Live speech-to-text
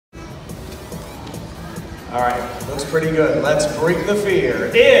All right, looks pretty good. Let's break the fear.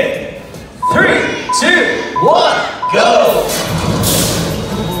 In 3, 2, 1, go!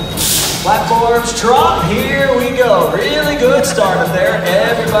 Platforms drop, here we go. Really good start up there.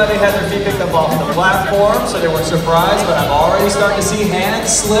 Everybody had their feet picked up off the platform, so they weren't surprised, but I'm already starting to see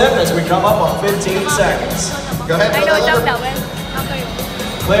hands slip as we come up on 15 seconds. Go ahead. I know, jump that way.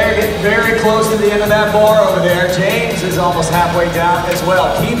 Claire getting very close to the end of that bar over there. James is almost halfway down as well.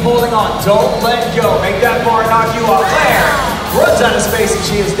 Keep holding on, don't let go. Make that bar knock you off. Claire runs out of space and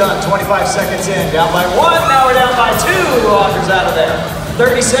she is done. 25 seconds in, down by 1, now we're down by 2. Walker's out of there.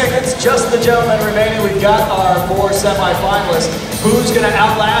 30 seconds, just the gentlemen remaining. We've got our 4 semifinalists. Who's gonna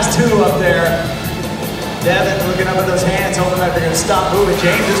outlast who up there? Devin looking up at those hands, hoping that they're going to stop moving.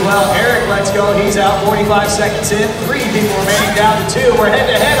 James as well. Eric, let's go. He's out 45 seconds in. 3 people remaining down to 2. We're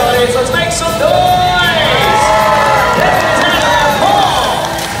head-to-head, audience. Let's make some noise! Devin is out there. Paul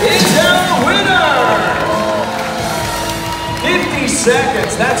is our winner! 50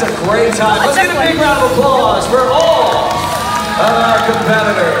 seconds. That's a great time. Let's get a big round of applause for all of our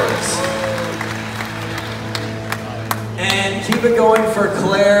competitors. And keep it going for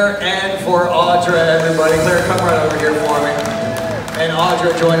Claire and for Audra, everybody. Claire, come right over here for me. And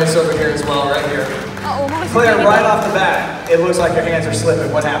Audra, join us over here as well, right here. Claire, right off the bat, it looks like your hands are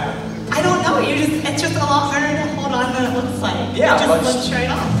slipping. What happened? I don't know. It's just a lot harder to hold on than it looks like. Yeah, it just slips right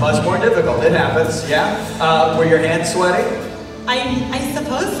off. Much more difficult. It happens, yeah. Were your hands sweaty? I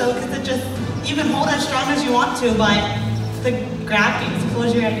suppose so, because you can hold as strong as you want to, but the gravity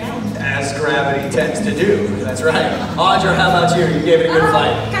pulls you right down. As gravity tends to do. That's right. Audra, how about you? You gave it a good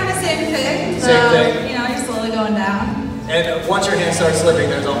fight. Kind of same thing. Same thing. You know, you're slowly going down. And once your hands start slipping,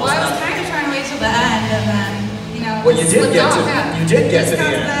 there's almost I was kind of trying to wait till the end, and then, you know, well, you did get off, to yeah. you did get to the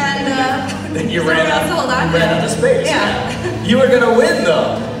end. Then you ran out of space. Yeah. You were gonna win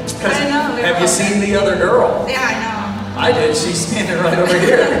though. I know. Have you seen the other girl? Yeah, I know. I did. She's standing right over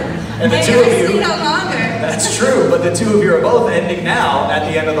here. And the hey, two of you. No longer. That's true, but the two of you are both ending now at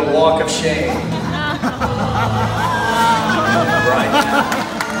the end of the walk of shame. Right.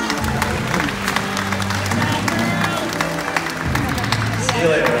 See you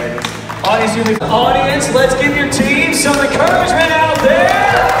later, ladies. Audience, let's give your team some encouragement out there.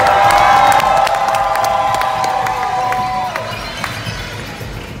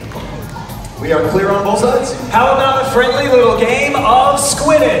 We are clear on both sides. How about a friendly little game of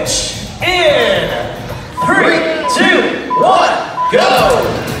Squidditch? In 3, 2, 1, go!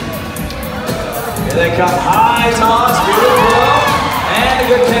 Here they come. High toss, beautiful. And a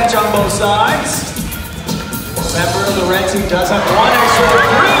good catch on both sides. Member of the red team does have 1 extra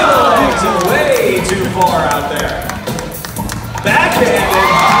 3 of the legs and way too far out there. Backhanded.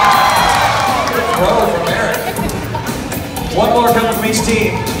 Good throw from Eric. 1 more coming from each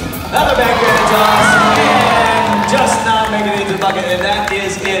team. Another backhand toss, and just not making it into the bucket, and that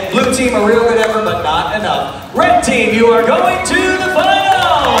is it. Blue team, a real good effort, but not enough. Red team, you are going to the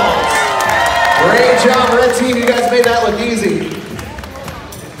finals! Great job, red team. You guys made that look easy.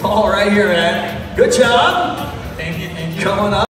 All right here, man. Good job. Thank you. Come on up.